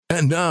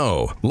And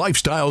now,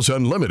 Lifestyles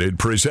Unlimited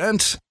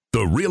presents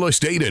the Real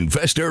Estate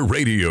Investor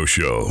Radio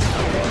Show.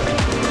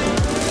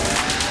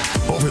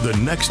 Over the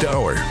next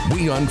hour,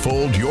 we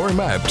unfold your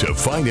map to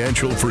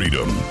financial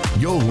freedom.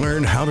 You'll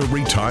learn how to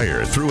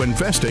retire through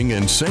investing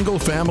in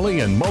single-family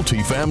and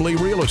multi-family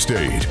real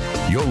estate.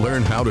 You'll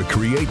learn how to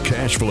create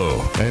cash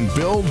flow and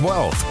build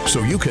wealth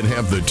so you can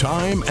have the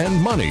time and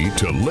money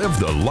to live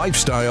the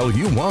lifestyle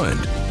you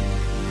want.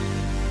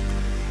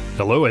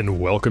 Hello and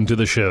welcome to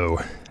the show.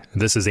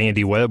 This is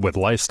Andy Webb with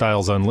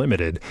Lifestyles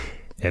Unlimited,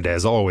 and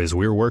as always,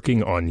 we're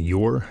working on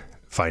your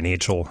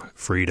financial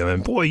freedom.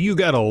 And boy, you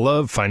gotta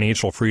love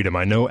financial freedom.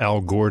 I know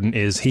Al Gordon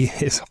is. He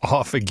is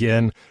off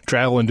again,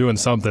 traveling, doing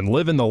something,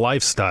 living the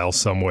lifestyle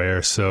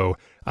somewhere. So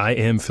I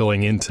am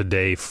filling in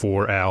today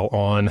for Al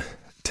on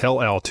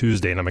Tell Al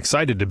Tuesday, and I'm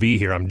excited to be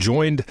here. I'm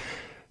joined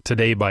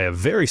today by a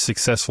very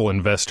successful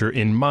investor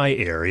in my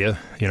area.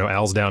 You know,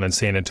 Al's down in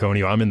San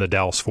Antonio. I'm in the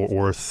Dallas-Fort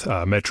Worth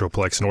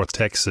Metroplex, North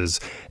Texas.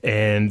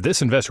 And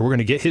this investor, we're going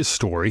to get his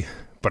story.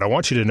 But I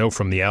want you to know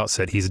from the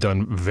outset, he's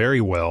done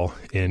very well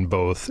in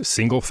both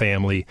single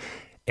family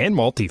and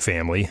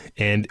multifamily.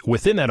 And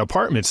within that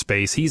apartment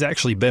space, he's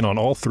actually been on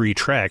all three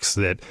tracks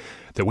that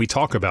we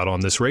talk about on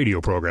this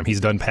radio program.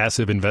 He's done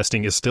passive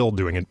investing, is still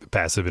doing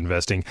passive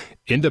investing,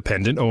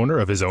 independent owner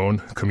of his own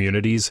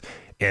communities,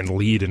 and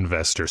lead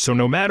investor. So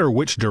no matter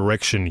which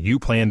direction you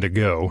plan to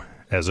go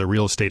as a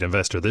real estate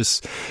investor,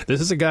 this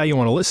is a guy you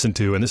want to listen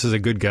to, and this is a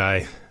good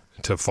guy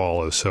to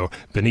follow. So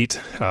Benit,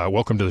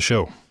 welcome to the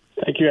show.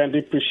 Thank you, Andy.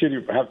 Appreciate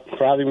you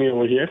for having me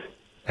over here.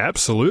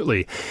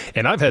 Absolutely.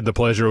 And I've had the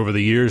pleasure over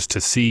the years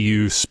to see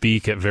you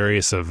speak at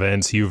various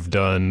events. You've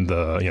done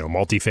the,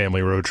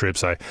 multifamily road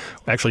trips. I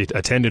actually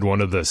attended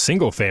one of the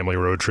single family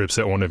road trips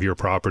at one of your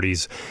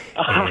properties.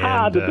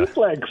 And, the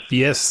duplex.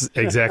 Yes,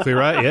 exactly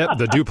right. Yep,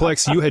 the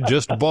duplex you had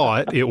just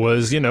bought. It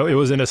was, it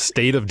was in a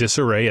state of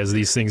disarray, as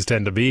these things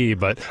tend to be.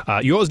 But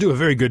you always do a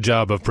very good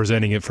job of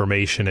presenting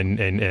information.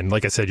 And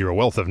like I said, you're a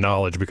wealth of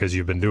knowledge because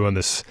you've been doing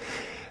this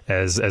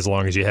as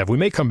long as you have. We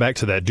may come back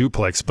to that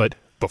duplex, but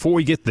before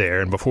we get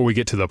there and before we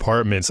get to the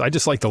apartments, I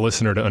just like the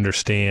listener to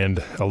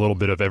understand a little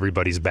bit of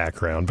everybody's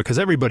background because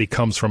everybody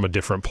comes from a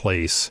different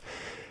place.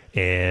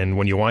 And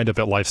when you wind up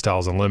at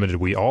Lifestyles Unlimited,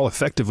 we all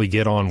effectively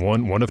get on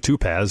one of two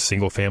paths,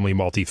 single family,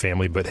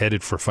 multifamily, but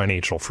headed for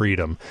financial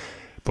freedom.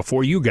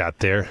 Before you got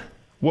there,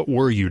 what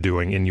were you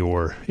doing in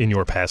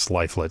your past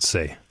life, let's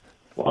say?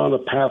 Well, in the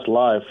past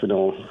life,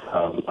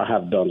 I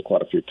have done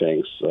quite a few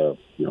things.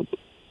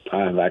 I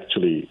have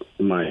actually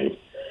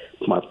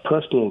my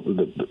personal,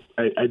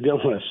 I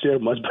don't want to share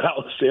much, but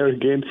I'll share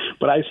again.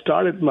 But I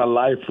started my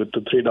life with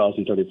the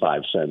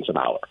 $3.35 an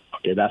hour.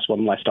 Okay, that's one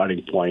of my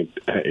starting point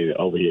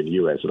over here in the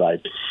U.S., right?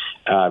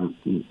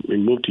 We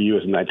moved to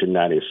U.S. in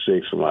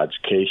 1996 for my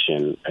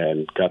education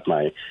and got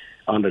my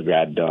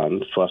undergrad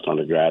done, first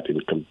undergrad in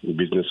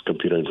business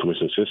computer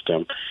information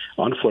system.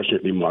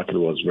 Unfortunately, market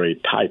was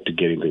very tight to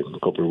get into the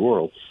corporate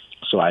world.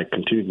 So I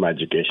continued my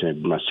education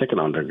in my second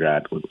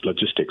undergrad with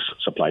logistics,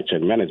 supply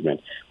chain management,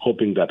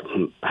 hoping that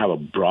I have a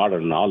broader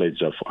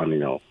knowledge of,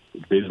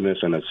 business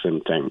and at the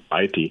same time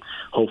IT.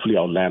 Hopefully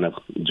I'll land a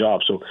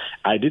job. So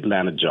I did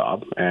land a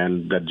job,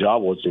 and that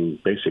job was in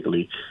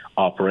basically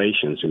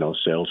operations,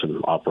 sales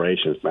and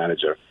operations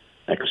manager,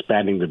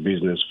 expanding the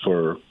business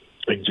for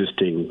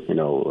existing,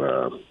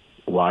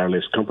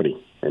 wireless company.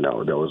 They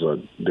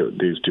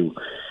used to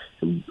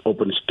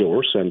open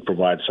stores and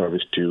provide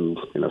service to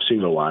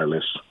single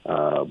wireless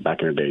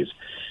back in the days.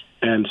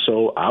 And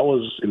so I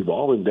was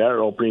involved in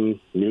their opening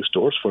new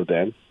stores for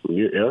them,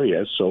 new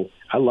areas. So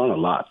I learned a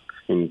lot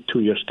in 2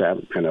 years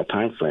time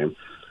frame.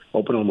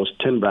 Opened almost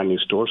 10 brand new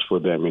stores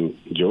for them in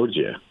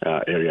Georgia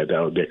area.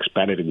 They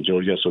expanded in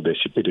Georgia, so they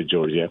shipped me to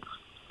Georgia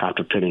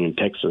after training in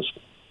Texas.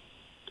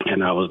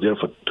 And I was there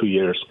for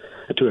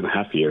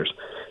 2.5 years.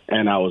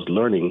 And I was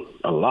learning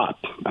a lot,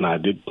 and I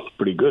did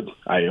pretty good.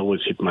 I always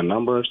hit my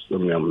numbers,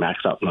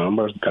 maxed out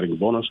numbers, getting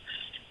bonus.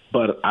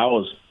 But I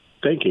was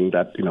thinking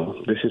that,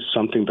 this is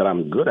something that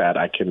I'm good at.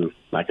 I can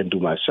do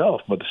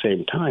myself. But at the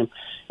same time,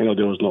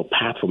 there was no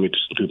path for me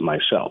to do it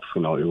myself. It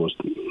was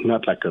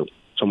not like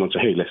someone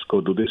said, hey, let's go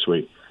do this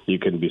way. You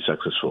can be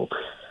successful.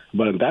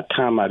 But at that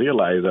time, I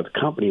realized that the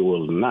company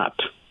will not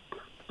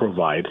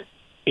provide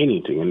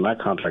anything. In my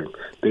contract,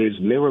 there has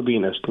never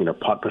been a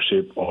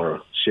partnership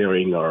or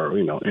sharing or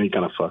any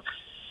kind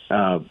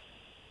of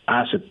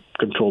asset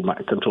control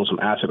some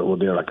asset over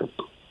there, like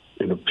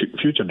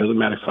future. Doesn't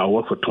matter if I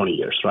work for 20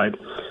 years, right?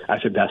 I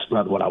said that's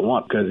not what I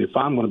want, because if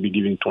I'm going to be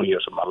giving 20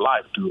 years of my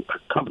life to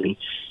a company,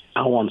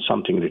 I want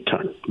something in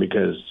return.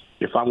 Because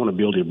if I want to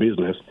build your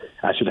business,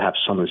 I should have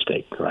some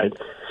stake, right?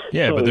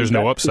 Yeah, so but there's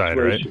no upside,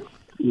 right?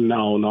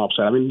 No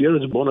upside. I mean, there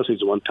is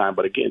bonuses one time,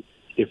 but again,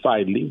 if I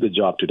leave the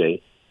job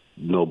today,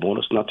 no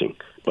bonus, nothing.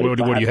 But what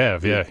do you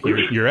have? Yeah,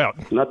 you're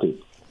out. Nothing.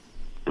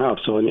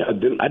 So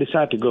then I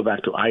decided to go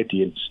back to IT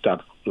and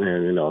start,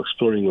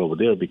 exploring over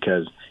there,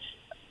 because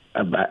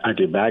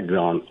IT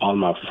background, all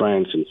my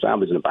friends and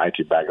families in the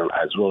IT background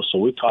as well. So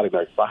we thought, if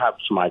I have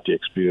some IT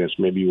experience,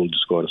 maybe we'll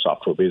just go into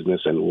software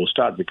business and we'll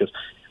start, because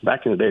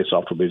back in the day,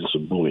 software business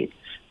was booming.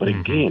 But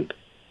again,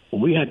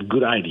 we had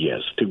good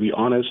ideas. To be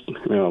honest,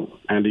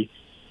 Andy,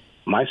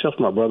 myself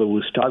and my brother,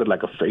 we started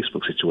like a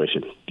Facebook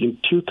situation in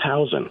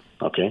 2000,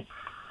 okay?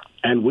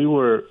 And we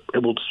were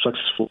able to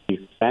successfully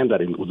expand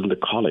that within the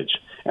college.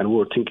 And we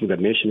were thinking that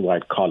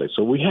nationwide college.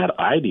 So we had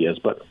ideas,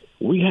 but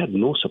we had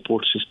no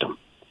support system,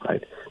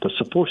 right? The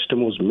support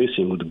system was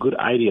missing with the good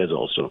ideas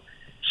also.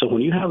 So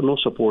when you have no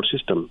support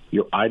system,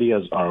 your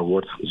ideas are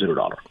worth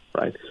 $0,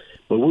 right?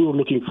 But we were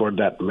looking for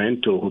that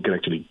mentor who can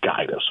actually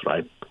guide us,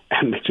 right?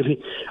 And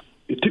actually,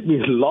 it took me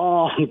a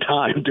long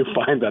time to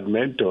find that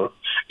mentor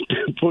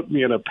to put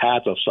me on a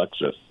path of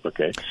success,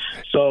 okay?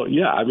 So,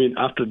 yeah, I mean,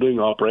 after doing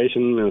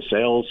operation and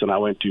sales, and I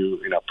went to,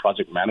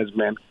 project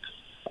management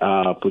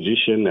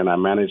position, and I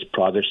managed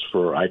projects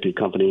for IT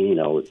company,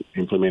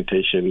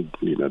 implementation,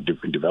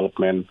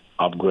 development,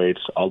 upgrades,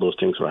 all those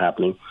things were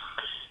happening.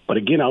 But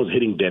again, I was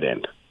hitting dead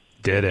end.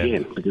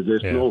 Again, because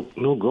there's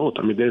no growth.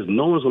 I mean, there's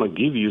no one's going to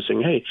give you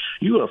saying, hey,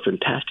 you are a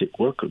fantastic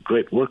worker,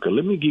 great worker.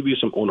 Let me give you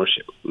some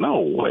ownership.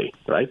 No way,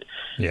 right?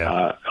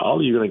 Yeah.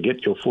 All you're going to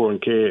get your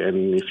 401k,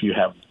 and if you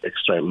have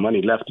extra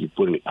money left, you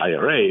put in the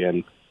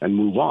IRA and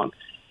move on.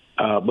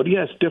 But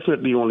yes,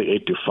 definitely only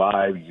 8 to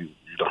 5. You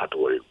don't have to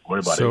worry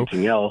about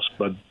anything else.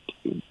 But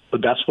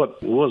that's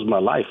what was my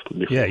life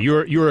before. Yeah,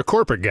 you're a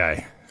corporate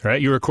guy,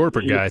 right? You're a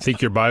corporate guy. I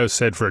think your bio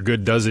said for a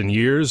good dozen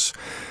years.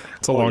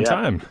 It's a long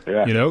time,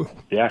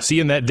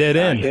 seeing that dead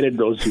end. I hated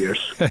those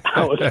years.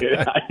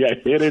 I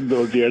hated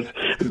those years.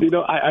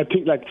 I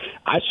think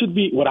I should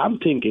be, what I'm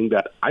thinking,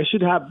 that I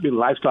should have been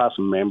Lifestyles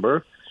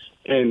member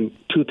in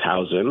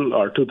 2000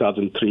 or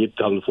 2003,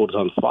 2004,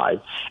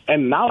 2005.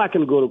 And now I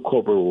can go to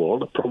corporate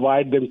world,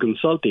 provide them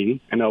consulting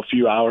a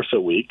few hours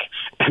a week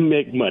and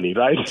make money,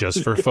 right?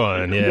 Just for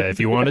fun. Yeah. If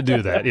you want to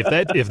do that,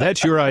 if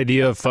that's your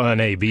idea of fun,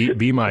 hey,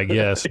 be my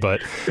guest,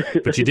 but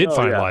you did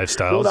find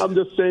Lifestyles. Well, I'm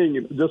just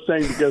saying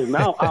because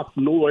now I have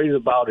no worries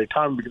about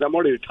retirement because I'm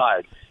already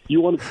retired.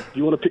 You want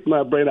to pick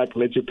my brain? I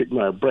can let you pick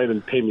my brain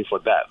and pay me for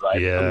that, right?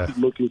 Yeah.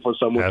 I'm looking for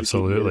someone.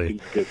 Absolutely.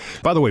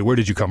 By the way, where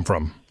did you come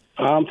from?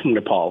 I'm from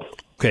Nepal.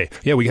 Okay.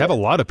 Yeah, we have a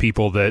lot of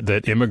people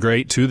that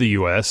immigrate to the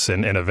U.S.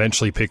 and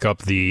eventually pick up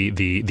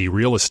the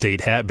real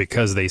estate hat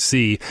because they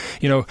see,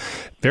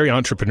 very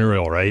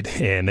entrepreneurial, right?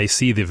 And they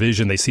see the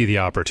vision, they see the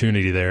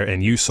opportunity there.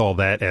 And you saw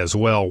that as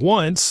well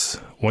once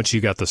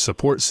you got the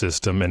support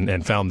system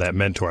and found that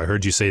mentor. I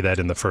heard you say that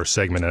in the first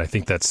segment, and I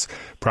think that's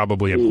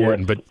probably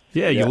important.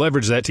 Yeah. But you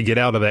leverage that to get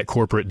out of that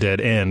corporate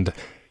dead end.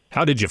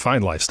 How did you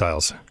find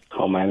Lifestyles?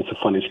 Oh, man, it's a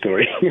funny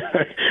story.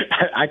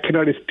 I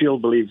cannot still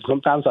believe.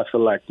 Sometimes I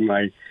feel like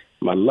my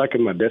luck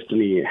and my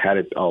destiny had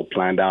it all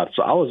planned out.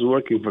 So I was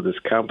working for this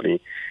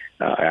company,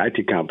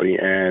 IT company,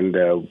 and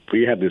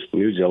we had this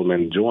new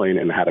gentleman join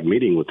and had a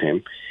meeting with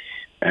him.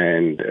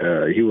 And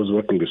he was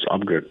working this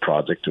upgrade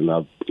project, and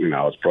I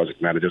was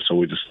project manager. So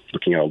we're just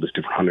looking at all these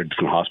 100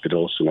 different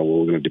hospitals. We were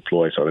going to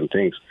deploy certain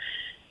things.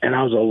 And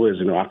I was always,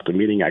 after the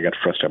meeting, I got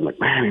frustrated. I'm like,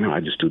 man,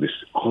 I just do this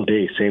all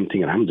day, same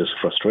thing, and I'm just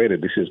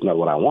frustrated. This is not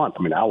what I want.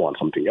 I mean, I want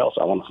something else.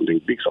 I want something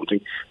big, something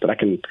that I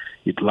can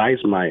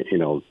utilize my,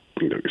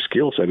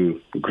 skills and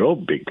grow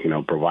big.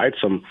 Provide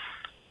some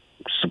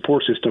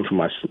support system for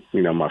my,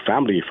 my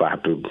family if I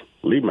have to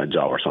leave my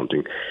job or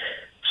something.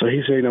 So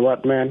he said, you know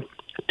what, man,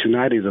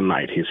 tonight is the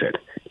night. He said,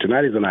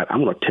 tonight is the night.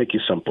 I'm going to take you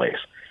someplace.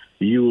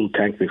 You will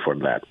thank me for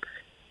that.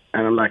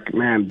 And I'm like,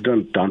 man,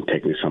 don't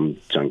take me some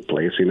junk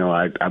place. I'm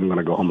going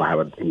to go home. I have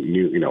a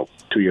new,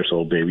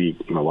 2-year-old baby.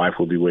 My wife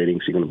will be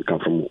waiting. She's going to come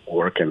from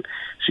work, and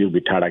she'll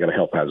be tired. I got to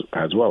help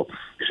as well.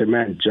 He said,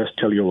 man, just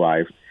tell your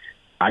wife,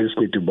 I just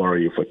need to borrow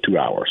you for 2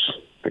 hours,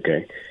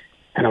 okay?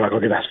 And I'm like,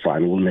 okay, that's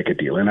fine. We'll make a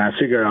deal. And I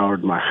figure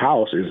out my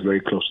house is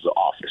very close to the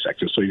office,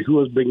 actually. So he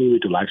was bringing me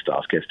to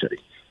Lifestyles case study.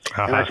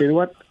 Uh-huh. And I said, you know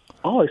what?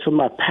 Oh, it's on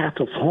my path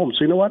of home.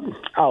 So you know what?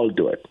 I'll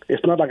do it.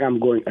 It's not like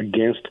I'm going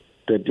against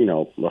that,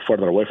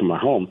 further away from my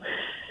home.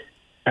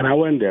 And I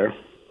went there.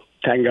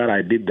 Thank God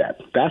I did that.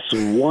 That's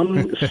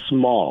one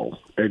small.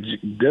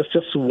 There's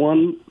just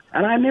one.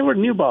 And I never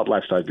knew about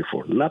Lifestyles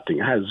before.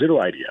 Nothing. I had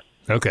zero idea.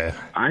 Okay.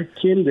 I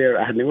came there.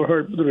 I had never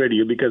heard the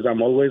radio because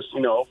I'm always,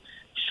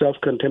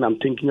 self-contained. I'm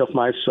thinking of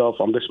myself.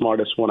 I'm the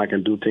smartest one. I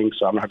can do things.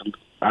 So I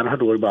don't have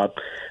to worry about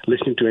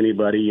listening to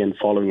anybody and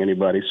following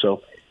anybody.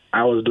 So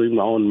I was doing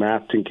my own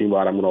math, thinking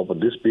about I'm going to open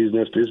this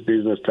business,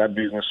 that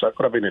business. So I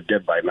could have been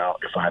dead by now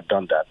if I had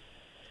done that.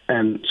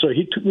 And so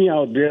he took me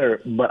out there,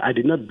 but I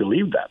did not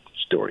believe that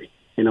story,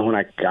 when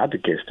I got the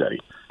case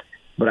study.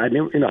 But I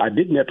never, I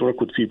did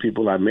network with a few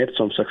people. I made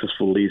some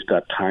successful leads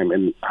that time,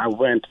 and I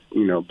went,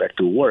 back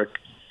to work.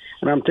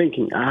 And I'm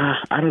thinking, I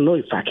don't know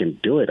if I can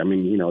do it. I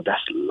mean,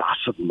 that's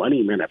lots of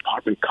money, man.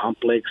 Apartment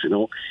complex,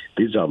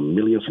 these are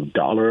millions of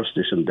dollars,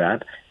 this and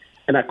that.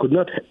 And I could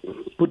not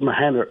put my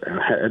hand,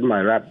 I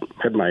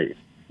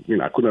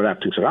couldn't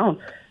wrap things around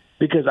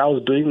because I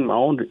was doing my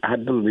own, I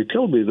had done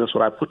retail business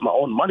where I put my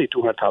own money,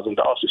 $200,000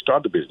 to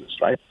start the business,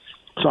 right?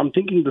 So I'm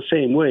thinking the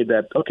same way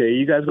that, okay,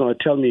 you guys are going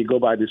to tell me go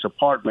buy this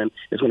apartment.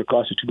 It's going to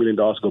cost you $2 million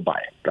to go buy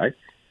it, right?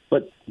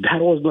 But that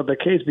was not the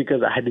case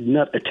because I had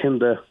not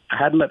attended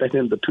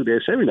the 2-day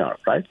seminar,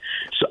 right?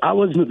 So I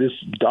was in this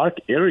dark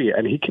area,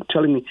 and he kept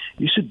telling me,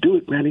 "You should do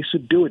it, man. You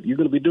should do it. You're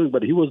going to be doing."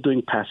 But he was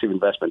doing passive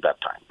investment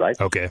that time, right?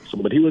 Okay. So,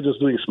 but he was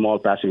just doing small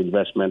passive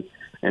investment,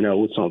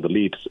 with some of the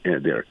leads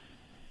there.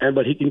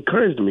 But he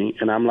encouraged me,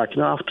 and I'm like,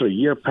 after a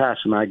year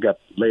passed, and I got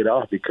laid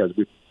off because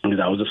I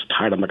was just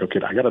tired. I'm like, okay,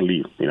 I got to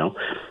leave,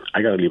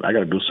 I got to leave. I got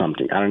to do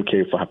something. I don't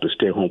care if I have to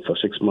stay home for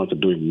 6 months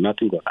doing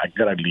nothing, but I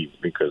got to leave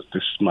because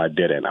this is my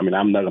dead end. I mean,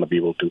 I'm not going to be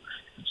able to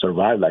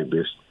survive like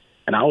this.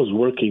 And I was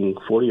working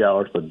 40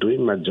 hours, but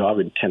doing my job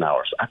in 10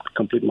 hours. I could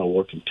complete my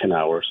work in 10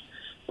 hours.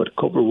 But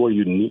corporate world,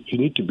 you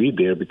need to be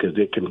there because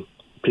they can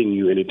ping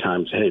you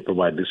anytime, say, hey,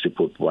 provide this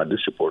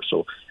report.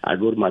 So I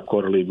go to my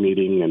quarterly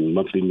meeting and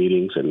monthly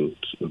meetings and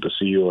the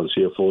CEO and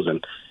CFOs,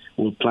 and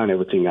we'll plan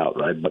everything out,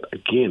 right? But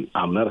again,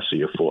 I'm not a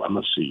CFO. I'm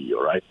not a CEO,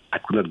 right? I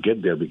could not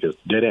get there because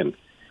dead end.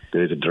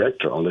 There is a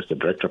director. Unless the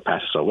director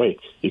passes away,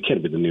 you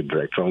can't be the new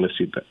director unless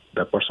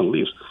that person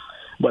leaves.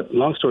 But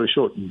long story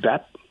short,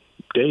 that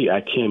day I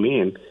came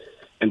in,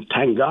 and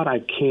thank God I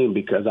came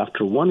because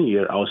after 1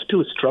 year, I was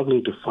still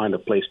struggling to find a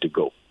place to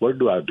go. What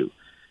do I do?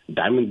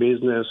 Diamond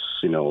business,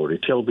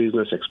 retail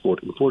business,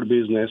 export-import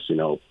business,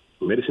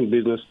 medicine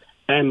business.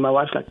 And my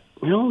wife's like,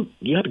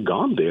 you had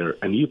gone there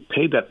and you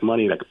paid that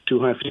money, like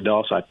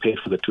 $250 I paid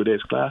for the 2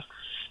 days class,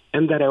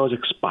 and that I was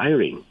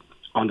expiring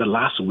on the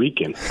last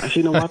weekend. I said,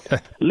 you know what?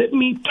 Let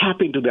me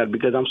tap into that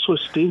because I'm so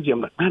stingy.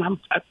 I'm like, man,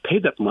 I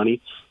paid that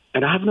money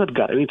and I have not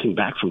got anything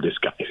back from this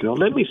guy.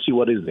 Let me see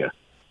what is there.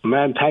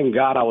 Man, thank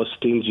God I was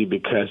stingy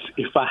because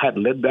if I had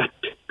let that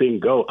thing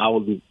go, I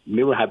would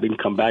never have been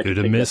come back. You'd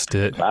have missed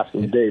it. Class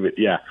with David,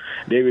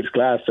 David's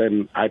class,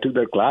 and I took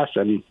that class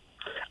and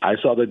I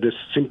saw that this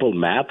simple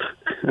math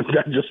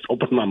that just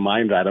opened my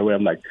mind right away.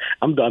 I'm like,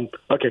 I'm done.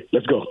 Okay,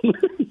 let's go.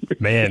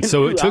 Man,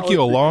 so it took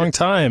you a long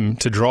time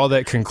to draw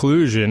that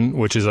conclusion,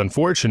 which is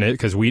unfortunate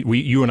because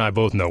you and I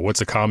both know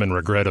what's a common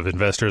regret of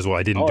investors. Well,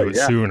 I didn't do it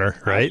sooner,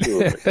 right?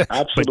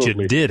 Absolutely. But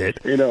you did it.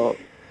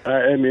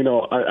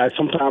 I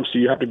sometimes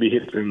you have to be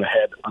hit in the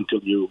head until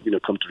you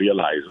come to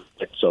realize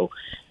it. So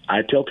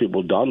I tell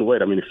people, don't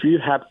wait. I mean, if you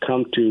have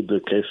come to the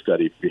case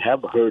study, if you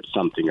have heard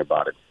something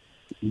about it,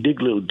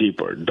 dig a little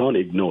deeper. Don't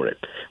ignore it.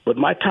 But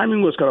my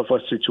timing was kind of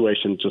a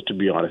situation, just to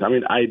be honest. I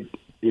mean, I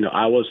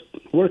was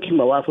working.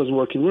 My wife was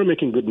working. We were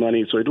making good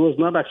money. So it was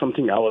not like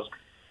something I was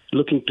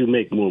looking to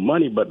make more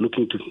money, but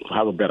looking to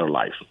have a better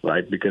life,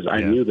 right? Because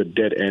I knew the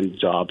dead end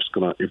job's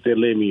if they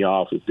lay me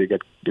off,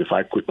 if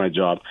I quit my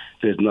job,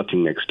 there's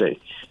nothing next day.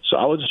 So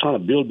I was just trying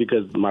to build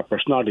because my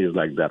personality is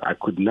like that. I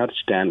could not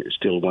stand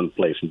still one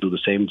place and do the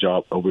same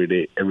job every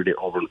day,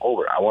 over and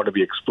over. I want to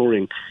be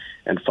exploring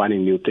and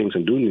finding new things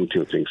and doing new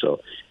things.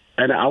 So,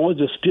 and I was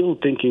just still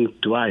thinking,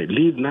 do I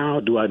leave now?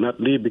 Do I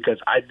not leave? Because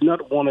I did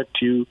not want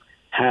to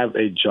have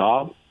a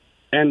job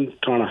and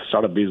trying to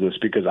start a business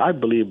because I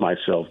believe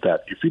myself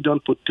that if you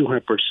don't put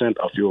 200%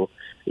 of your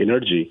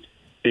energy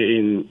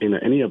in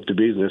any of the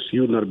business,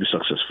 you will not be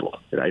successful,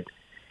 right?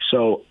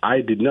 So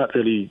I did not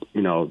really,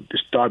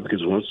 start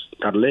because once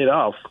I got laid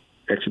off,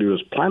 actually it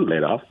was planned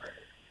laid off,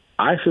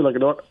 I feel like,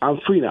 I'm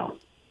free now.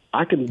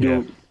 I can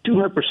do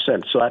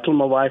 200%. So I told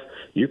my wife,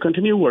 you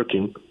continue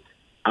working.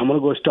 I'm going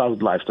to go start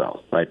with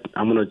lifestyle, right?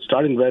 I'm going to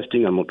start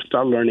investing. I'm going to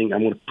start learning.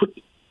 I'm going to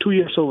put 2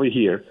 years over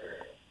here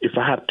if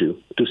I have to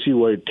see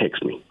where it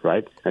takes me,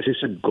 right? And she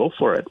said, go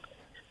for it.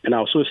 And I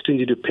was so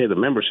stingy to pay the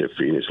membership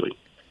fee initially.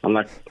 I'm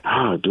like,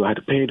 do I have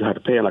to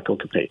pay? I'm like,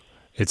 okay, pay.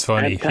 It's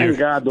funny.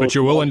 God, but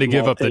you're willing to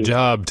give up the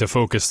job to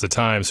focus the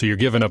time, so you're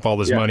giving up all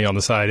this money on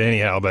the side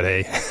anyhow, but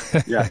hey.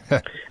 Yeah.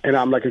 And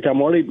I'm like, okay,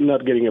 I'm only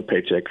not getting a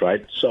paycheck,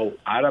 right? So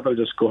I'd rather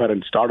just go ahead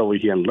and start over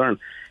here and learn.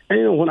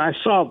 And, when I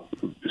saw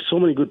so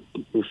many good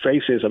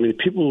faces, I mean,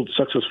 people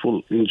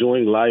successful,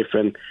 enjoying life,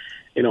 and,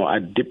 I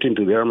dipped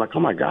into there. I'm like, oh,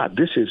 my God,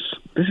 this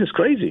is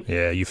crazy.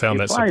 Yeah, you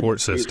found that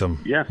support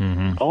system. Yeah.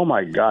 Mm-hmm. Oh,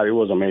 my God, it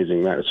was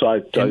amazing, man. So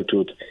I tell you the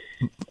truth.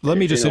 Let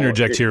me just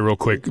interject here real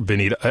quick,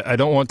 Benita. I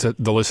don't want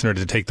the listener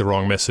to take the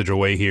wrong message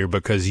away here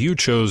because you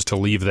chose to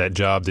leave that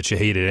job that you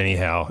hated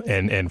anyhow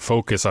and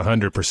focus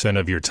 100%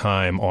 of your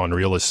time on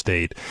real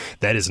estate.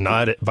 That is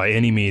not by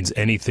any means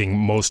anything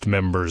most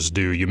members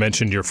do. You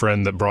mentioned your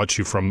friend that brought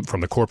you from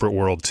the corporate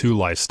world to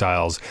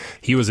Lifestyles.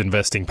 He was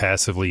investing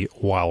passively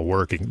while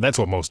working. That's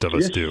what most of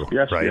us do,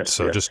 right? Yes,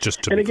 so yes.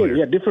 just to and be again,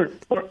 clear.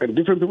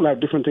 different people have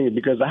different things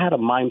because I had a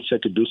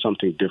mindset to do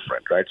something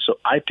different, right? So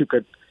I took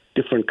a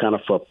different kind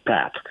of a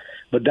path.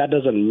 But that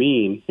doesn't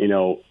mean,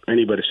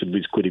 anybody should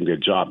be quitting their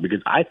job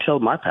because I tell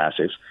my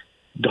passives,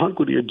 don't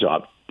quit your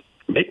job.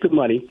 Make the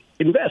money,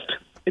 invest,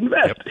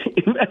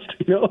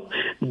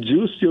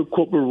 juice your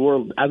corporate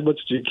world as much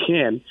as you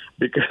can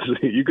because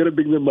you're going to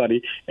bring the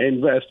money and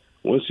invest.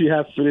 Once you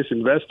have finished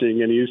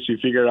investing and you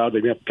figure out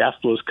that you have cash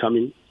flows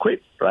coming,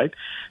 quit, right?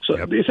 So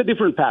It's a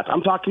different path.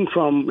 I'm talking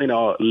from,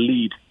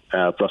 lead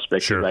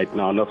perspective right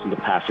now, not from the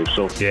passive.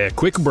 So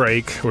quick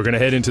break. We're going to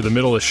head into the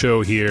middle of the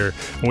show here.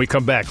 When we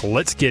come back,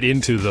 let's get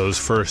into those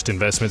first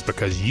investments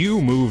because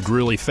you moved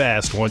really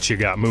fast once you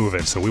got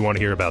moving. So we want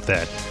to hear about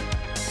that.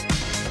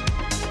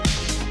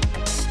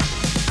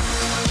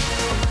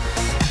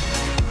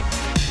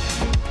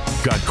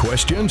 Got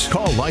questions?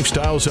 Call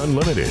Lifestyles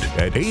Unlimited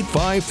at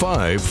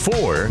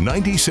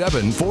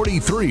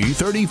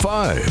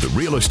 855-497-4335. The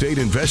Real Estate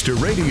Investor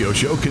Radio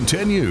Show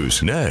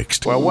continues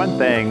next. Well, one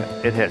thing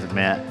it has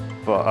meant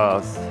for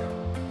us,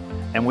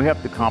 and we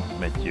have to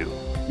compliment you.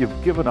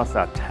 You've given us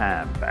our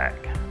time back.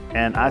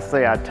 And I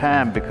say our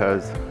time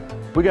because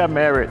we got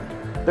married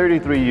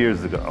 33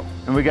 years ago,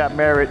 and we got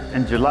married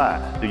in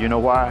July. Do you know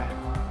why?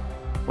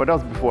 Well, that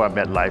was before I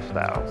met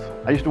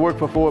Lifestyles. I used to work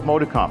for Ford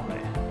Motor Company.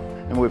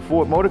 And with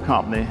Ford Motor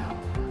Company,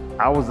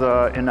 I was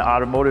in the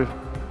automotive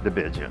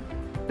division.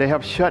 They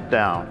have shut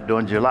down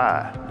during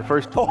July, the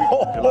first 2 weeks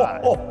of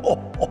July.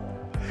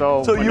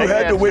 So you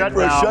had to wait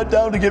for a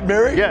shutdown to get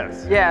married?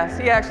 Yes. Yes,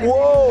 he actually.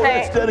 Whoa,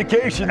 that's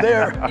dedication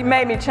there. He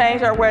made me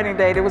change our wedding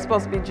date. It was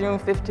supposed to be June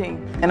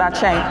 15th, and I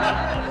changed.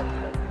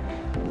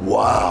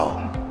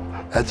 Wow,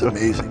 that's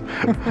amazing.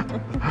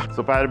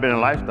 So if I had been in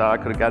Lifestyle, I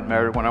could have gotten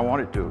married when I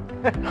wanted to.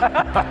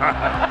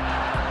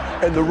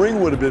 And the ring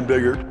would have been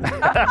bigger.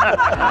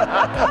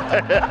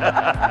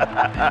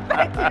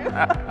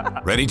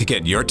 Ready to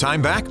get your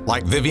time back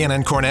like Vivian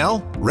and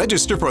Cornell?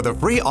 Register for the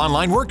free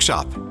online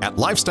workshop at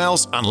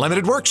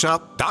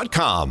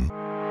lifestylesunlimitedworkshop.com.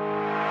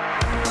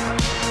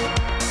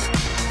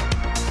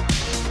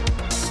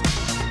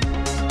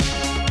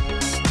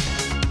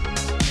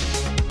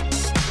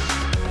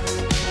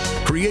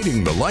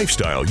 Creating the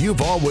lifestyle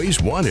you've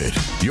always wanted.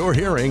 You're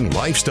hearing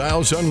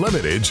Lifestyles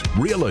Unlimited's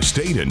Real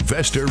Estate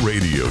Investor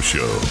Radio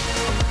Show.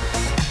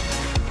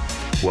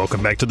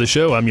 Welcome back to the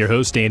show. I'm your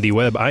host, Andy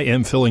Webb. I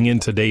am filling in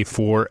today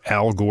for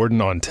Al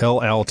Gordon on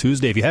Tell Al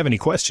Tuesday. If you have any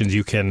questions,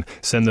 you can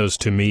send those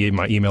to me.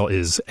 My email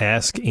is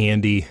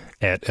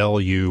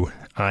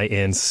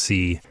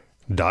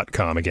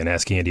askandy@luinc.com. Again,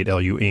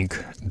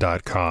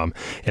 askandy@luinc.com.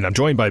 And I'm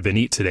joined by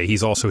Benit today.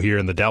 He's also here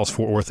in the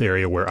Dallas-Fort Worth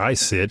area where I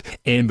sit.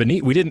 And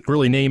Benit, we didn't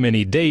really name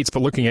any dates,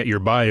 but looking at your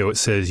bio, it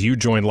says you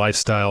joined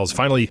Lifestyles,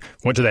 finally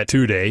went to that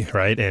 2-day,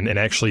 right? And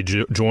actually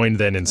joined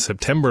then in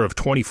September of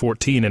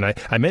 2014. And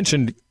I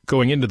mentioned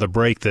going into the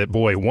break that,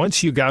 boy,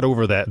 once you got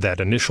over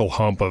that initial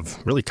hump of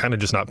really kind of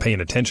just not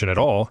paying attention at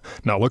all,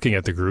 not looking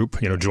at the group,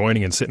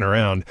 joining and sitting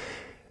around,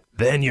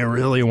 then you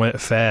really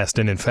went fast.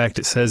 And in fact,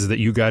 it says that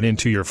you got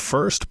into your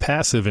first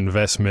passive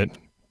investment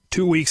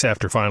 2 weeks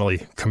after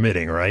finally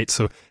committing, right?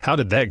 So how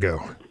did that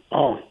go?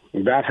 Oh,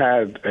 that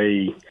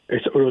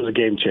it was a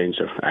game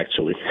changer,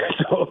 actually.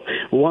 So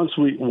once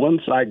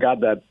I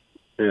got that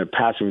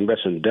passive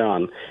investment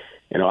done,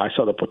 I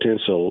saw the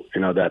potential,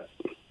 that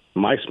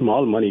my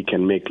small money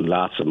can make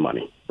lots of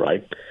money,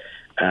 right?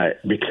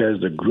 Because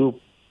the group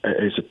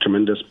is a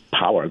tremendous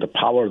power, the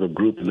power of the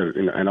group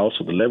and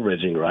also the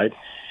leveraging, right?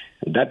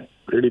 That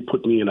really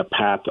put me in a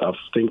path of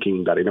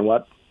thinking that,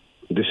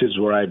 this is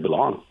where I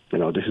belong.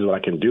 This is what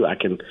I can do. I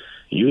can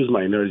use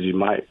my energy,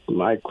 my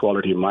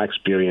quality, my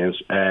experience,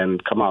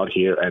 and come out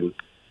here and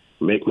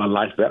make my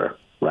life better,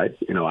 right?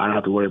 I don't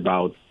have to worry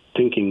about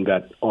thinking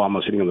that, I'm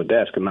sitting on the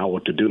desk and now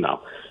what to do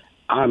now.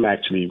 I'm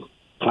actually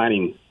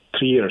planning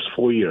 3 years,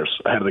 4 years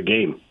ahead of the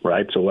game,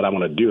 right? So what I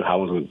want to do,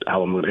 how I'm going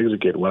to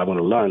execute, what I want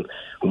to learn,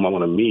 whom I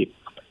want to meet.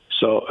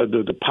 So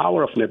the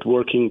power of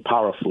networking,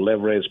 power of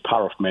leverage,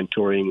 power of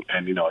mentoring,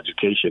 and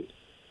education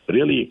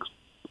really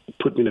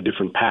put me in a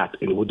different path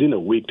within a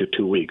week to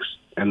 2 weeks.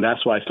 And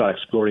that's why I started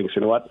exploring.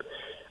 So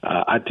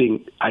I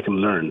think I can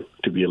learn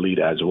to be a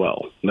leader as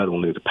well, not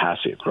only the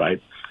passive,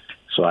 right?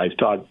 So I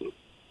start,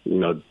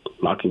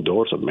 knocking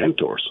doors of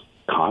mentors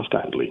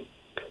constantly.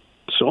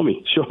 Show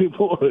me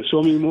more.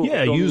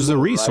 Yeah, use the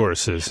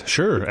resources. Right?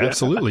 Sure,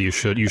 absolutely. You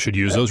should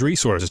use those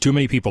resources. Too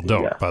many people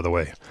don't, by the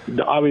way.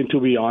 To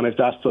be honest,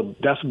 that's the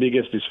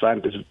biggest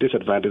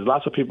disadvantage.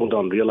 Lots of people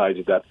don't realize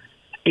that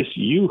it's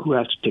you who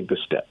has to take the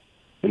step.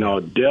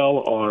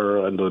 Dell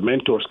or the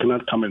mentors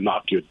cannot come and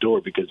knock your door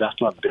because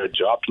that's not their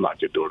job to knock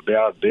your door. They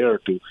are there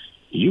to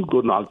you go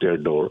knock their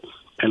door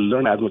and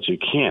learn as much as you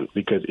can.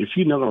 Because if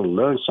you're not going to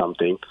learn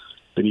something,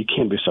 then you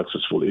can't be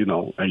successful,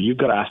 and you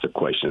got to ask the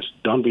questions.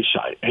 Don't be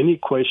shy. Any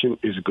question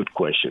is a good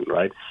question,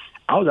 right?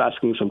 I was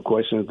asking some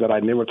questions that I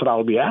never thought I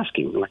would be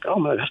asking. Like, oh,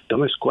 man, that's the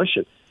dumbest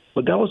question.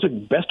 But that was the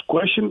best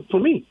question for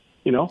me,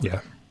 Yeah.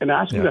 And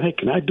asking that, hey,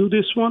 can I do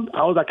this one?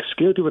 I was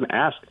scared to even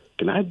ask,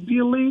 can I be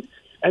a lead?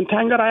 And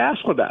thank God I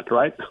asked for that,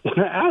 right? When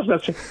I asked, I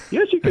said,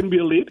 yes, you can be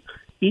a lead.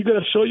 You got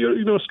to show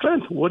your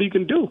strength, what you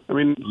can do.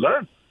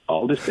 Learn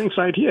all these things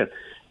right here.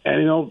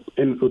 And,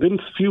 within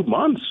a few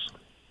months,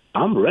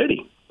 I'm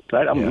ready.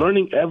 Right, I'm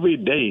learning every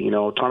day,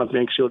 trying to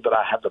make sure that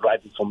I have the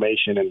right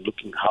information and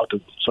looking how to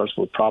search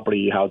for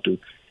property, how to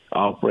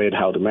operate,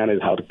 how to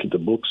manage, how to keep the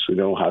books,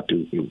 how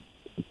to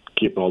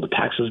keep all the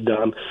taxes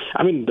done.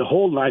 The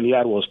whole 9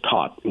 yards was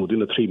taught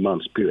within a 3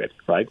 months period,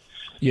 right?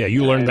 Yeah,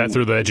 you learned that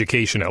through the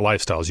education at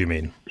Lifestyles, you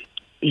mean?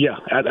 Yeah,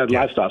 at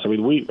Lifestyles.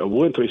 We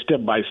went through a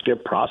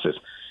step-by-step process,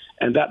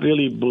 and that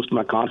really boosted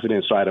my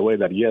confidence right away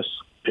that, yes,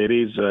 it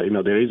is,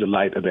 there is a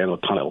light at the end of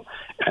the tunnel,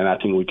 and I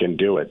think we can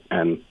do it.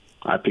 And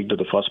I picked up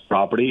the first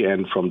property,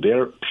 and from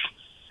there,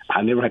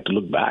 I never had to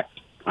look back.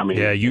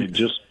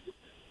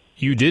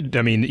 You did.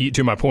 I mean,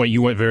 to my point,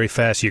 you went very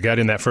fast. You got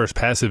in that first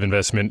passive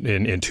investment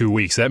in 2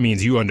 weeks. That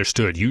means you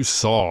understood. You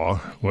saw,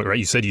 right?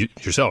 You said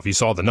yourself, you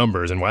saw the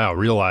numbers and wow,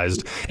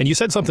 realized. And you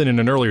said something in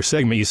an earlier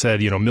segment. You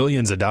said,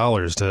 millions of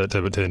dollars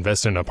to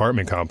invest in an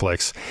apartment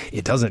complex.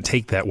 It doesn't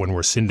take that when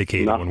we're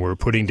syndicating, when we're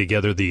putting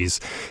together these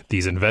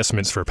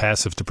investments for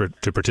passive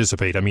to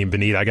participate. I mean,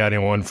 Benit, I got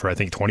in one for, I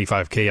think,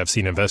 $25K. I've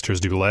seen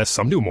investors do less.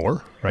 Some do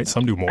more, right?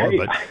 Some do more. Hey,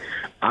 but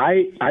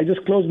I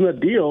just closed my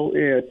deal,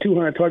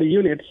 230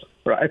 units.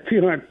 Right,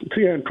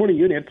 320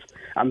 units.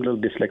 I'm a little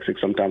dyslexic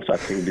sometimes, so I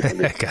think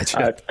differently.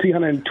 Gotcha.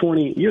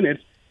 320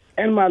 units.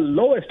 And my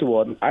lowest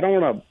one, I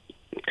don't want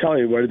to tell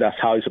you whether that's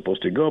how it's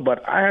supposed to go,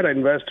 but I had an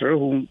investor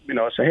who,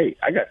 say, hey,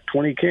 I got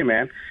 20K,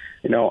 man.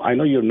 I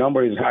know your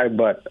number is high,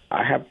 but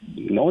I have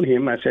known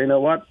him. I say, you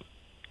know what?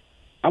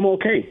 I'm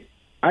okay.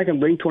 I can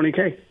bring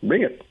 20K.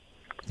 Bring it.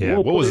 Yeah.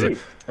 What was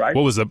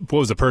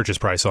the purchase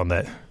price on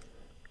that?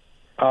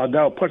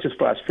 The purchase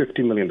price,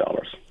 $50 million.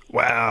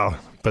 Wow.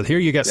 But here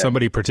you got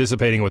somebody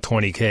participating with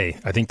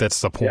 20K. I think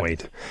that's the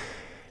point.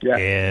 Yeah.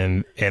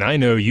 And I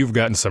know you've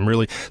gotten some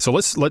really. So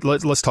let's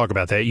talk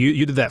about that.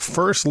 You did that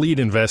first lead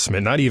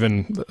investment, not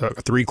even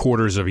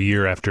 3/4 of a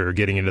year after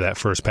getting into that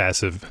first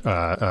passive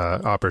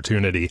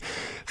opportunity.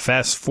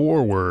 Fast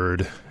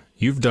forward,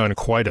 you've done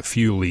quite a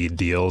few lead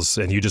deals,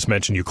 and you just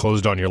mentioned you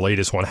closed on your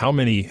latest one. How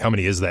many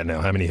is that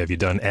now? How many have you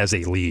done as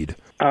a lead?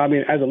 I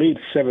mean, as a lead,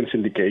 7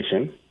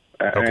 syndication.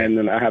 Okay. And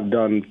then I have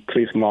done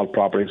 3 small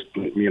properties,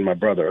 me and my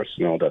brothers,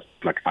 that's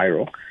like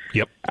IRO.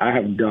 Yep. I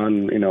have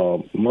done,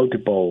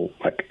 multiple,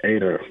 like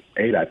 8,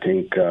 I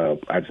think,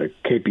 as a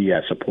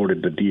KPI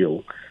supported the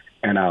deal.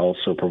 And I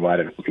also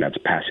provided, that's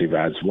passive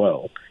as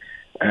well.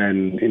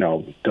 And,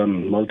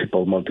 done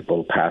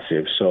multiple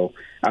passive. So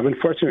I've been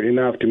fortunate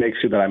enough to make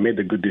sure that I made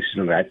the good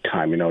decision at that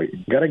time. You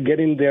got to get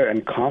in there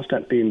and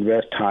constantly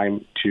invest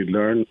time to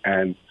learn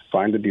and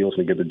find the deals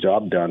and get the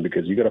job done,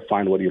 because you got to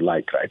find what you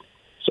like, right?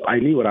 So I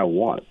knew what I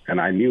want, and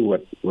I knew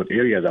what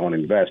areas I want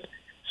to invest.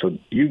 So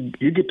you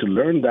get to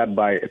learn that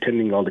by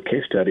attending all the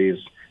case studies,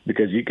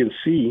 because you can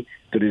see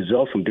the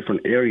results from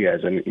different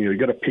areas, and you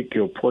got to pick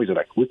your poison,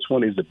 like which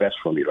one is the best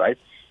for me, right?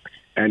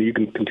 And you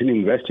can continue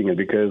investing in,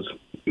 because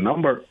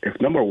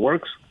if number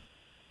works,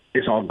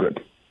 it's all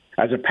good.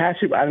 As a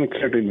passive, I don't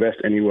care to invest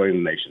anywhere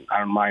in the nation. I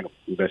don't mind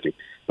investing,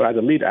 but as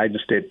a lead, I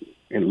just stayed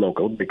in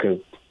local because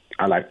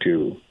I like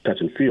to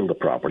touch and feel the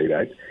property,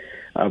 right?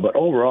 But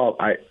overall,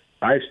 I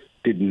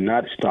did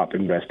not stop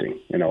investing.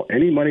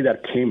 Any money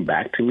that came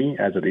back to me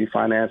as a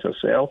refinance or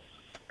sale,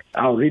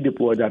 I'll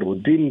redeploy that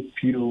within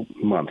few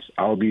months.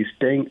 I'll be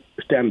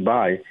stand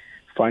by,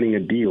 finding a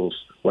deals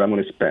what I'm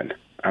going to spend.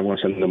 I want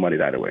to send them the money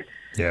right away.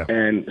 Yeah.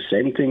 And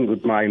same thing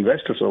with my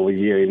investors over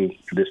here in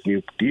this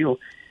new deal.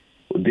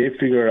 They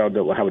figured out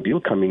that we'll have a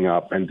deal coming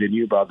up, and they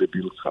knew about the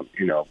deal.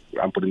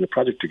 I'm putting the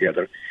project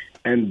together,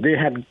 and they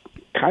had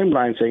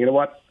timelines saying, you know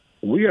what?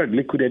 We are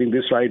liquidating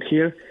this right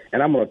here,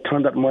 and I'm going to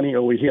turn that money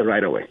over here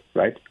right away,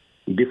 right?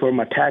 Defer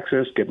my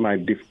taxes, get my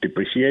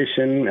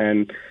depreciation,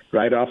 and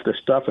write off the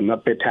stuff and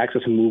not pay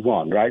taxes and move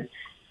on, right?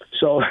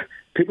 So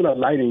people are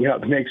lining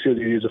up to make sure that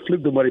you just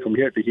flip the money from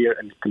here to here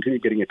and continue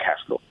getting a cash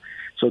flow.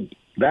 So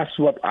that's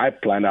what I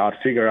plan out,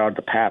 figure out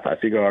the path. I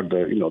figure out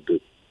the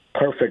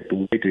perfect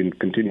way to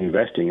continue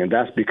investing, and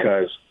that's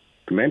because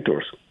the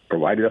mentors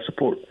provided us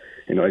support.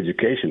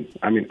 Education.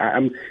 I mean,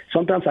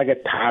 sometimes I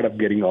get tired of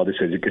getting all this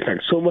education,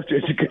 like so much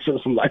education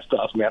from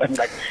Lifestyles, man. I'm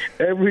like,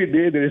 every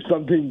day there is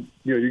something,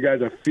 you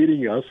guys are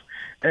feeding us.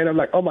 And I'm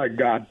like, oh my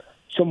God,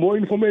 some more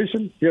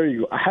information? Here you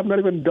go. I have not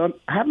even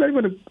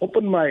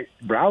opened my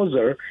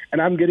browser,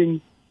 and I'm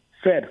getting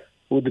fed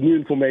with the new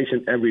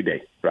information every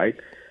day, right?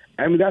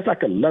 I mean, that's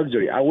like a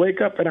luxury. I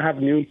wake up and I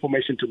have new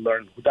information to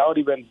learn without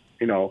even,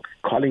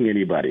 calling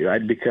anybody,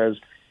 right? Because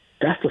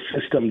that's the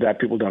system that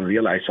people don't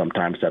realize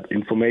sometimes, that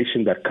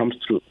information that comes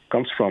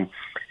from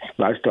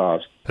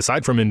Lifestyles.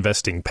 Aside from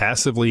investing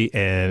passively,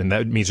 and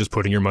that means just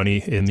putting your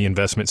money in the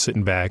investment,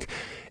 sitting back,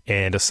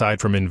 and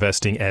aside from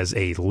investing as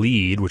a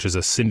lead, which is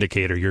a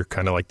syndicator, you're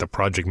kind of like the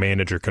project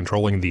manager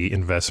controlling the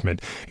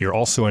investment. You're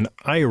also an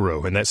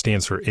IRO, and that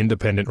stands for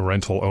independent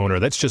rental owner.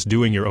 That's just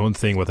doing your own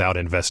thing without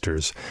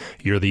investors.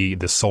 You're the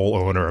sole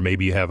owner, or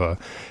maybe you have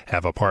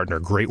a partner.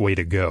 Great way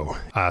to go.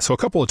 So a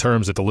couple of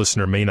terms that the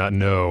listener may not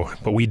know,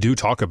 but we do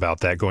talk about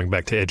that going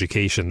back to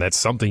education. That's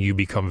something you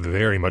become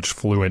very much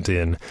fluent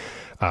in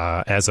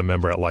as a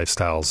member at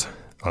Lifestyles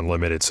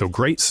Unlimited. So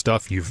great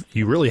stuff. You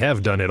really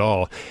have done it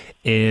all.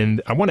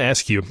 And I want to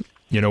ask you,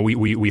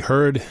 we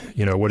heard,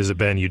 what has it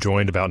been? You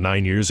joined about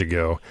 9 years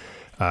ago.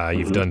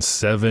 You've done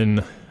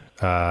 7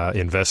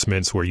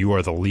 investments where you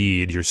are the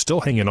lead. You're still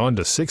hanging on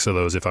to 6 of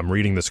those, if I'm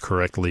reading this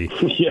correctly.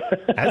 Yeah.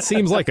 That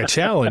seems like a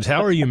challenge.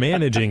 How are you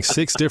managing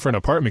 6 different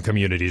apartment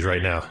communities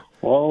right now?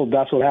 Well,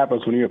 that's what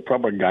happens when you have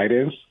proper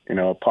guidance,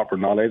 proper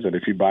knowledge, and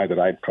if you buy the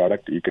right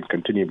product, you can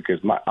continue,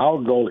 because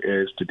our goal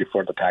is to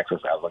defer the taxes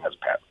as long as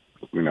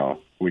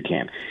we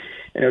can.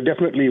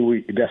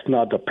 Definitely that's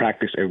not the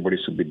practice everybody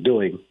should be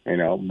doing,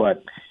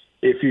 but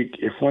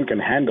if one can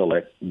handle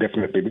it,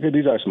 definitely, because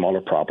these are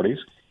smaller properties,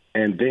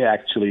 And they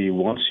actually,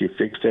 once you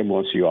fix them,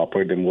 once you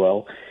operate them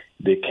well,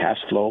 they cash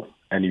flow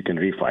and you can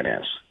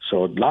refinance.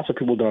 So lots of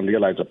people don't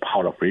realize the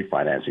power of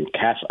refinancing,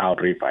 cash out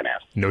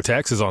refinance. No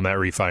taxes on that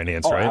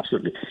refinance, right?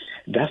 Absolutely.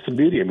 That's the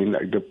beauty. I mean,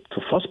 the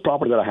first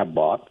property that I have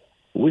bought,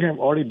 we have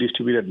already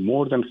distributed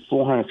more than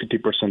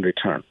 450%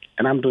 return.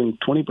 And I'm doing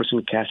 20%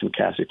 cash and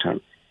cash return.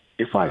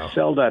 If I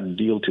sell that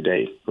deal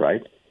today,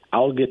 right,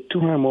 I'll get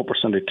 200% more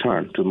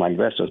return to my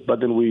investors. But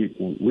then we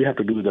have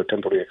to do the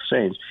 1030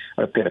 exchange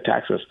or pay the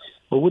taxes.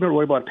 But we don't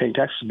worry about paying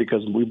taxes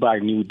because we buy a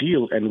new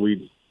deal and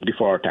we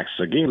defer our taxes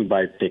again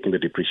by taking the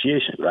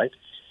depreciation, right?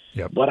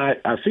 Yep. But I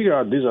figure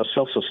out these are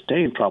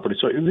self-sustained properties.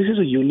 So this is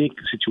a unique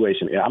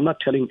situation. I'm not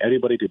telling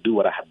everybody to do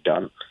what I have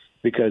done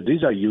because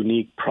these are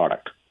unique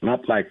product,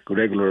 not like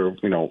regular,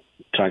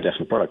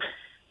 transaction product.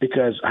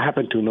 Because I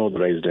happen to know the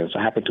residents,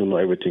 I happen to know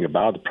everything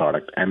about the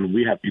product, and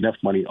we have enough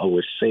money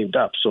always saved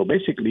up. So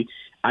basically,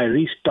 I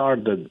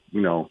restart the,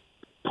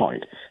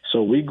 point.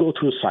 So we go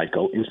through a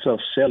cycle. Instead of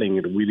selling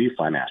it, we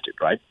refinance it,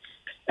 right?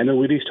 And then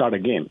we restart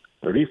again,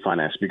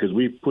 refinance, because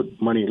we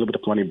put money, a little bit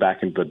of money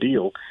back into the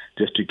deal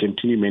just to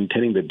continue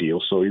maintaining the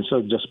deal. So instead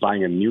of just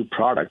buying a new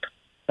product,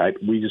 right,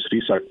 we just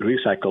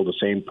recycle the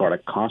same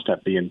product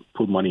constantly and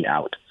put money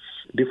out.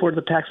 Defer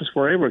the taxes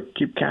forever,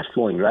 keep cash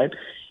flowing, right?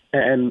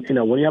 And,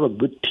 when you have a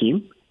good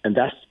team, and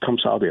that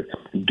comes out there,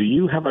 do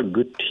you have a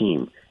good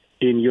team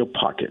in your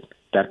pocket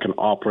that can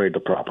operate the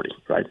property,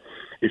 right?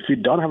 If you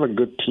don't have a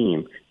good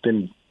team,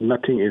 then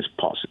nothing is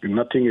possible.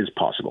 Nothing is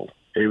possible.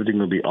 Everything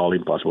will be all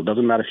impossible. It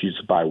doesn't matter if you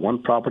just buy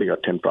one property or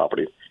 10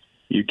 properties.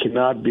 You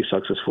cannot be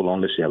successful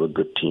unless you have a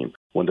good team.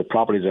 When the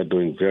properties are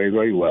doing very,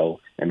 very well,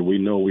 and we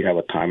know we have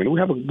a time, and we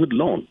have a good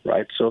loan,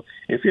 right? So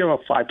if you have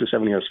a 5 to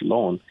 7 years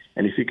loan,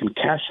 and if you can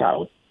cash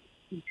out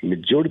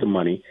majority of the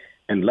money,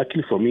 and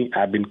luckily for me,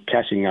 I've been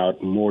cashing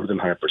out more than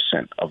 100%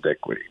 of the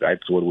equity, right?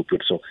 So what we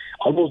put. So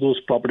almost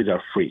those properties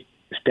are free.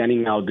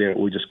 Standing out there,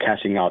 we're just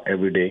cashing out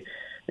every day.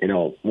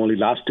 Only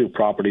last 2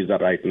 properties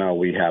that right now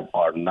we have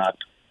are not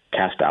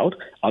cashed out.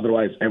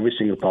 Otherwise, every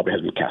single property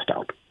has been cashed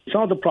out.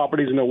 Some of the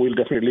properties, we'll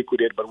definitely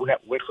liquidate, but we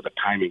have to wait for the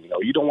timing.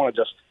 You don't want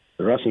to just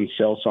rush and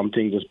sell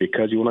something just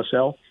because you want to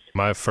sell.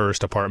 My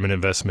first apartment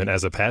investment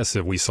as a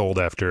passive, we sold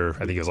after, I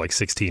think it was like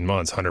 16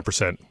 months,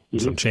 100%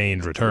 some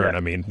change return. Yeah.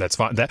 I mean, that's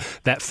fine.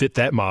 That fit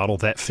that model,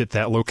 that fit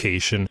that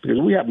location.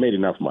 Because we have made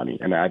enough money.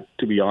 And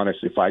to be honest,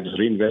 if I just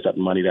reinvest that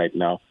money right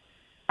now,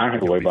 I don't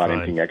have to worry about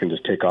anything. I can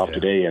just take off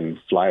today and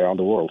fly around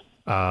the world.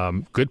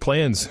 Good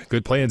plans.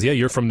 Yeah,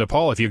 you're from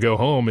Nepal. If you go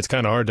home, it's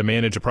kind of hard to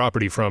manage a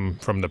property from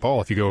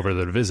Nepal if you go over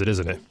there to visit,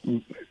 isn't it?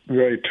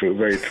 Very true,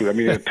 very true. I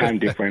mean, the time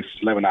difference,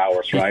 11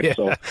 hours, right? Yeah.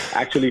 So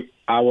actually,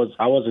 I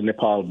was in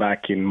Nepal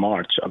back in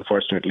March.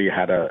 Unfortunately, I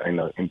had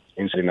an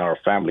incident in our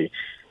family,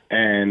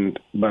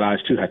 but I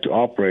still had to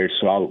operate.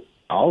 So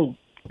I'll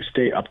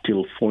stay up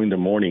till 4 in the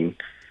morning,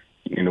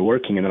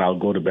 working, and then I'll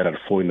go to bed at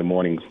 4 in the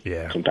morning,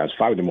 sometimes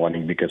 5 in the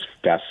morning, because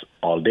that's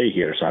all day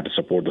here. So I have to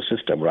support the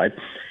system, right?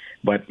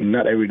 But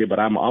not every day. But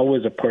I'm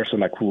always a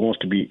person who wants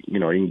to be,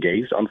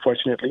 engaged,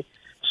 unfortunately.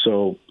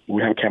 So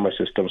we have camera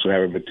systems, we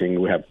have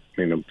everything, we have,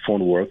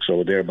 phone works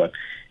over there, but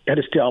you had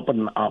to stay up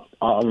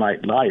all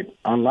night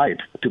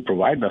to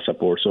provide that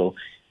support. So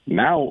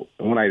now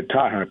when I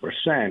retire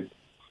 100%,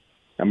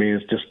 I mean,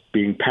 it's just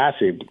being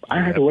passive. I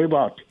don't have to worry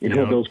about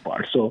those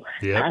parts. So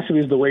passive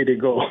is the way to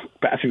go.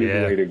 Passive is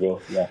the way to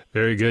go. Yeah.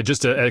 Very good.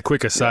 Just a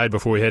quick aside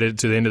before we headed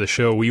to the end of the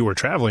show. We were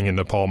traveling in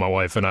Nepal, my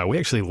wife and I. We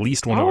actually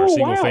leased one of our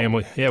single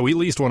family. Yeah, we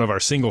leased one of our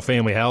single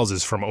family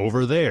houses from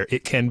over there.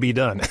 It can be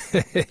done.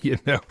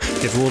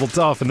 It's a little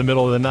tough in the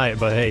middle of the night,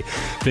 but hey,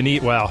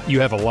 Vineet, wow, you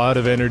have a lot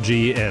of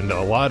energy and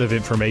a lot of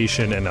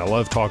information, and I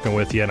love talking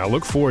with you. And I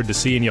look forward to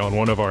seeing you on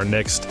one of our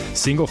next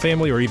single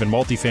family or even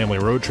multi-family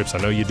road trips. I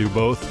know you do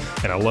both,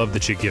 and I love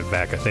that you give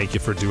back. I thank you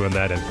for doing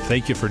that, and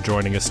thank you for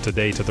joining us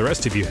today. To the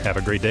rest of you, have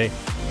a great day.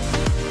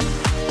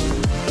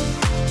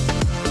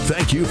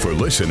 Thank you for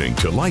listening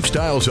to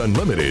Lifestyles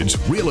Unlimited's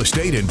Real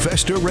Estate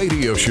Investor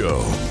Radio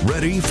Show.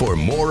 Ready for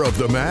more of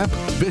the map?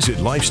 Visit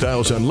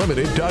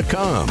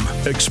lifestylesunlimited.com.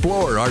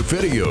 Explore our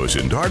videos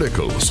and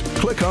articles.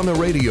 Click on the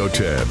radio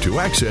tab to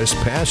access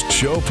past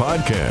show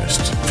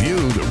podcasts.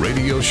 View the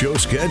radio show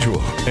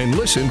schedule and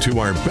listen to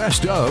our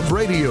best of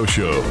radio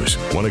shows.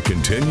 Want to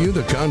continue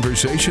the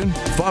conversation?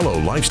 Follow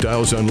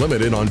Lifestyles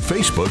Unlimited on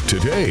Facebook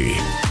today.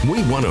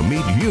 We want to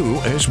meet you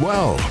as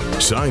well.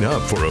 Sign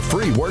up for a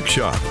free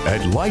workshop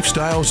at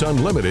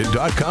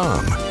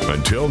lifestylesunlimited.com.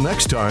 Until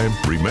next time,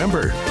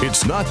 remember,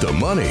 it's not the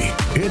money,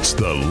 it's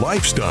the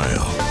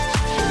lifestyle.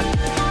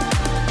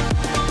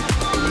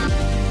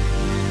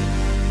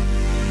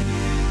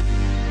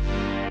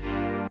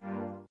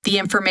 The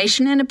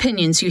information and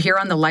opinions you hear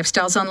on the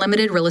Lifestyles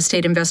Unlimited Real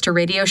Estate Investor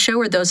Radio Show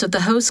are those of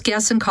the hosts,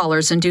 guests, and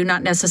callers and do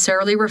not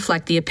necessarily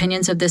reflect the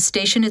opinions of this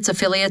station, its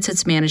affiliates,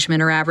 its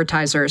management, or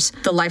advertisers.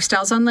 The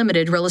Lifestyles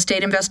Unlimited Real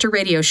Estate Investor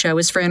Radio Show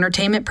is for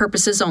entertainment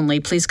purposes only.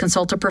 Please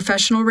consult a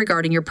professional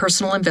regarding your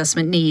personal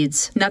investment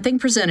needs. Nothing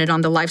presented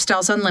on the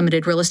Lifestyles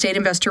Unlimited Real Estate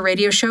Investor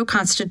Radio Show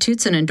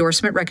constitutes an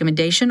endorsement,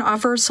 recommendation,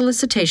 offer, or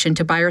solicitation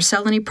to buy or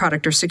sell any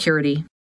product or security.